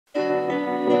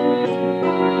Hi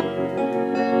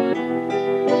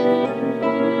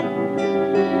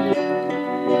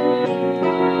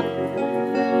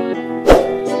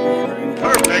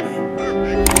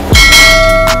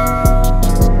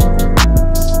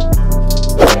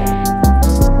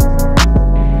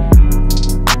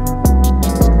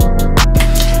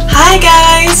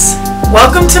guys,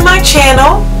 welcome to my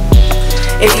channel.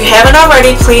 If you haven't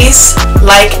already, please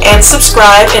like and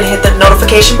subscribe and hit the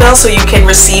notification bell so you can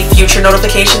receive future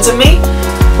notifications of me.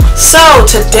 So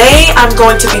today I'm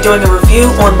going to be doing a review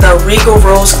on the Regal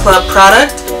Rose Club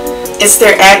product. It's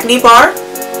their acne bar.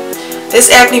 This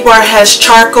acne bar has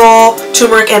charcoal,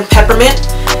 turmeric, and peppermint,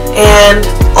 and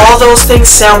all those things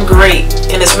sound great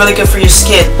and it's really good for your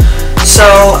skin. So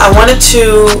I wanted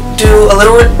to do a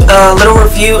little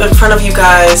review in front of you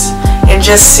guys and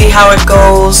just see how it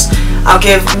goes. I'll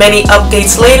give many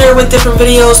updates later with different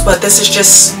videos, but this is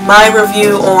just my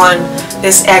review on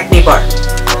this acne bar.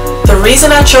 The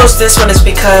reason I chose this one is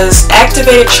because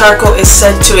activated charcoal is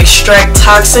said to extract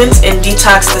toxins and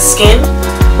detox the skin.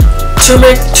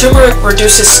 Turmeric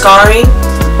reduces scarring,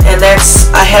 and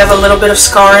I have a little bit of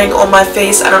scarring on my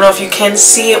face. I don't know if you can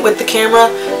see it with the camera,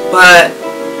 but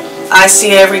I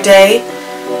see it every day.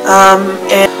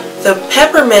 And the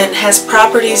peppermint has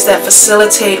properties that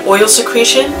facilitate oil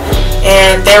secretion,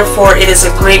 and therefore it is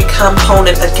a great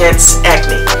component against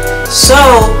acne. So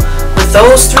with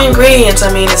those three ingredients,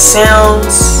 I mean, it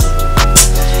sounds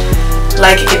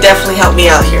like it could definitely help me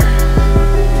out here.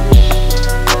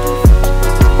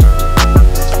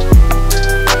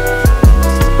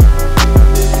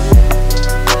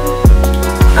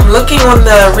 Looking on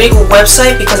the Regal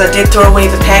website because I did throw away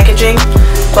the packaging,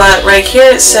 but right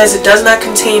here it says it does not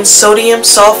contain sodium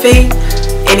sulfate,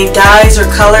 any dyes or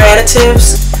color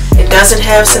additives. It doesn't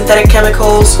have synthetic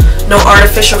chemicals, no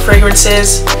artificial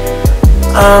fragrances.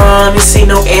 Let me see,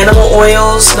 no animal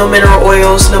oils, no mineral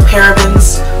oils, no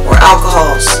parabens or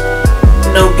alcohols,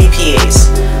 no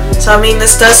BPAs. So I mean,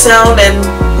 this does sound and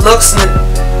looks and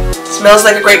it smells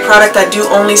like a great product. I do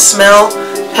only smell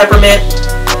peppermint.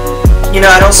 You know,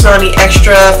 I don't smell any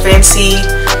extra fancy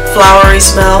flowery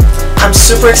smell. I'm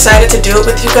super excited to do it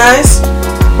with you guys.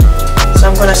 So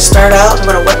I'm going to start out. I'm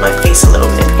going to wet my face a little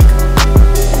bit.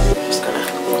 Just going to...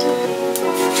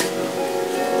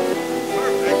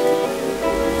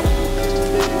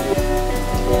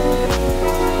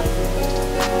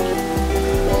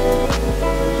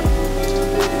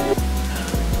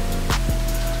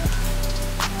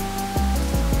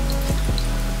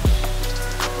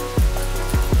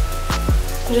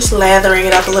 I'm just lathering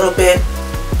it up a little bit.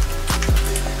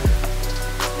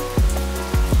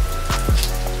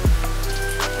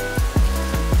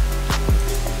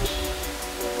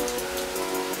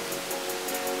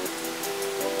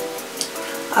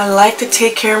 I like to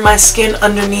take care of my skin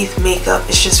underneath makeup.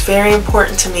 It's just very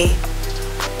important to me.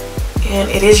 And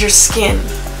it is your skin.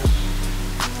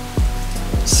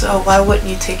 So why wouldn't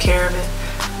you take care of it?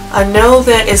 I know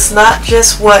that it's not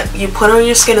just what you put on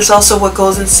your skin, it's also what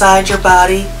goes inside your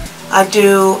body. I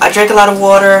drink a lot of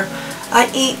water.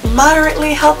 I eat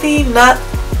moderately healthy, not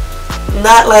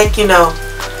like, you know,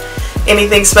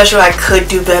 anything special. I could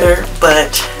do better,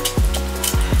 but,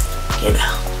 you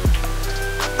know,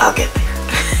 I'll get there.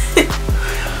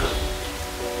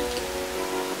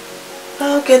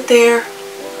 I'll get there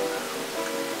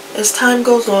as time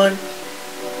goes on.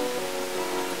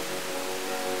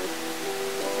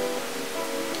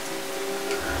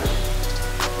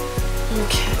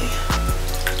 Okay,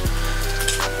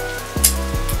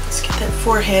 let's get that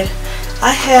forehead.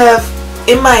 I have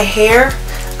in my hair,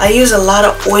 I use a lot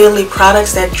of oily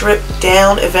products that drip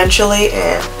down eventually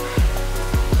and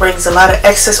brings a lot of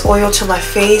excess oil to my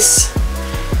face.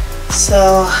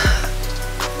 So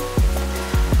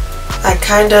I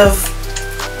kind of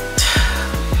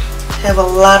have a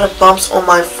lot of bumps on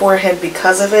my forehead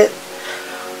because of it,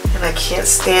 and I can't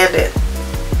stand it.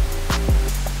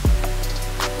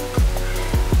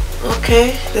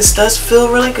 Okay, this does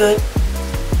feel really good. It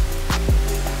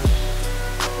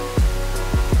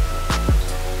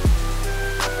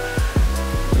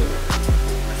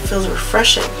feels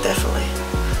refreshing, definitely.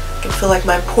 I can feel like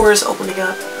my pores opening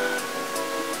up.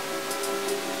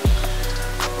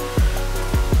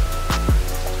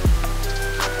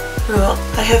 Well,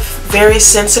 I have very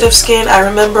sensitive skin. I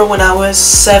remember when I was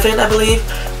 7, I believe,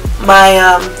 my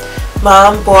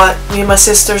mom bought me and my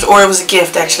sisters, or it was a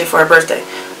gift actually for our birthday.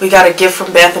 We got a gift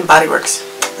from Bath and Body Works.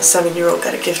 A 7-year-old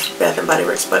got a gift from Bath and Body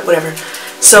Works, but whatever.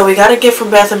 So we got a gift from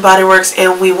Bath and Body Works,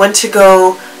 and we went to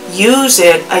go use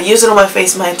it. I used it on my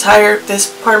face.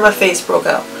 This part of my face broke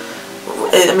out.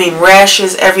 I mean,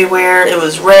 rashes everywhere. It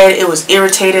was red. It was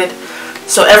irritated.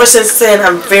 So ever since then,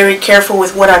 I'm very careful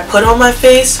with what I put on my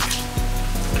face,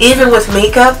 even with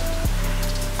makeup.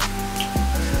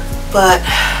 But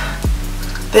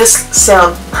this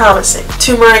sounds promising.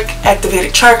 Turmeric,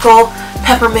 activated charcoal,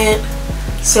 peppermint.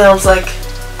 Sounds like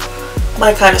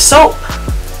my kind of soap.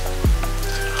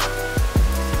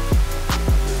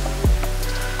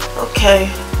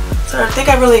 Okay, so I think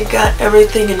I really got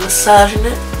everything and massaging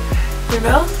it, you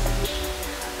know.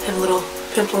 Have a little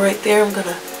pimple right there. I'm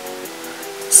gonna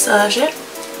massage it.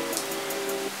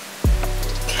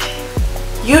 Okay.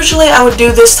 Usually I would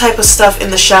do this type of stuff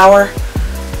in the shower,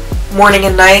 morning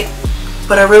and night,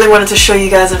 but I really wanted to show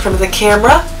you guys in front of the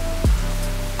camera.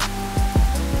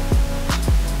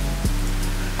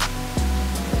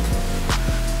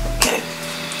 Okay,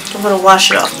 I'm gonna wash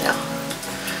it off now.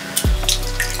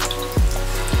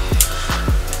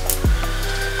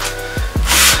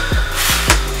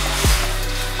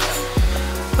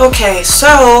 Okay, so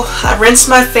I rinsed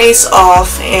my face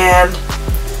off and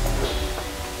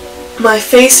my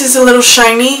face is a little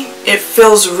shiny. It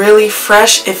feels really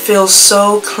fresh. It feels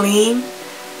so clean,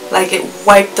 like it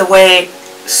wiped away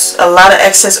a lot of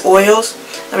excess oils.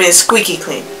 I mean, it's squeaky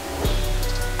clean.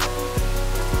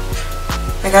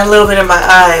 I got a little bit in my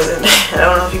eyes and I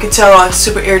don't know if you can tell, I'm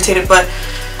super irritated, but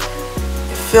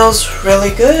it feels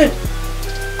really good.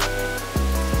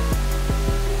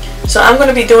 So I'm going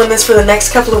to be doing this for the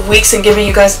next couple of weeks and giving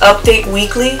you guys updates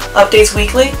weekly.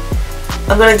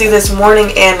 I'm going to do this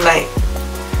morning and night,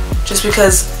 just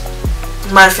because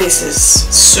my face is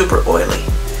super oily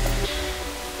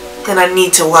and I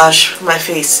need to wash my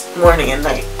face morning and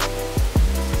night.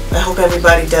 I hope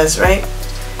everybody does, right?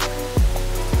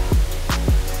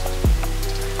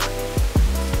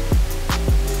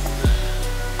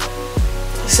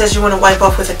 It says you want to wipe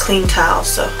off with a clean towel,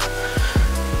 so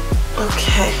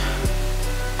okay.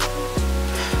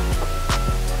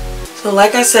 So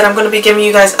like I said, I'm going to be giving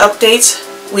you guys updates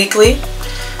weekly.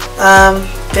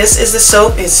 This is the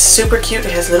soap. It's super cute.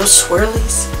 It has little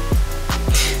swirlies.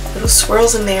 Little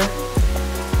swirls in there.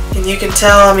 And you can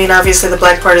tell, I mean, obviously the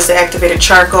black part is the activated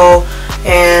charcoal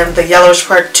and the yellowish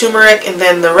part turmeric, and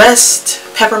then the rest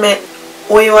peppermint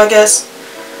oil, I guess.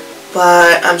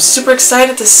 But I'm super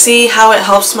excited to see how it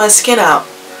helps my skin out.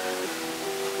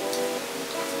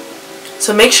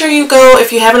 So make sure you go,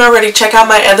 if you haven't already, check out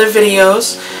my other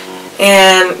videos.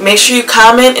 And make sure you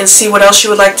comment and see what else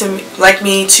you would like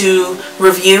me to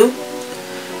review.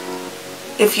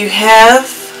 If you have,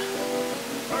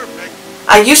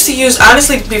 I used to use,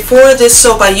 honestly, before this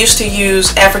soap, I used to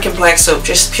use African black soap,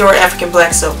 just pure African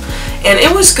black soap, and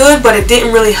it was good, but it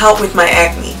didn't really help with my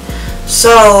acne.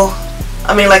 So,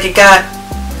 I mean, like,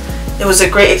 it was a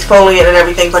great exfoliant and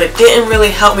everything, but it didn't really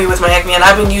help me with my acne, and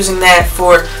I've been using that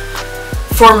for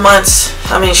 4 months.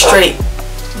 I mean, straight,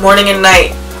 morning and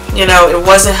night. You know, it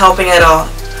wasn't helping at all.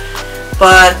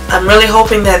 But I'm really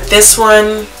hoping that this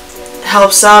one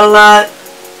helps out a lot.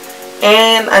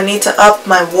 And I need to up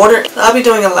my water. I'll be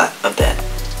doing a lot of that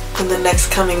in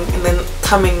the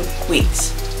coming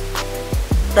weeks.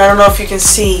 But I don't know if you can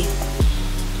see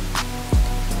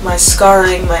my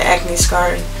scarring, my acne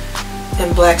scarring,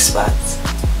 and black spots.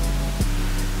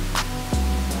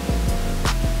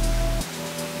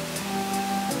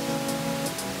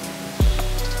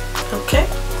 Okay.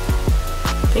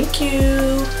 Thank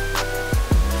you.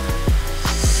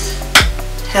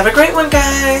 Have a great one,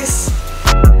 guys.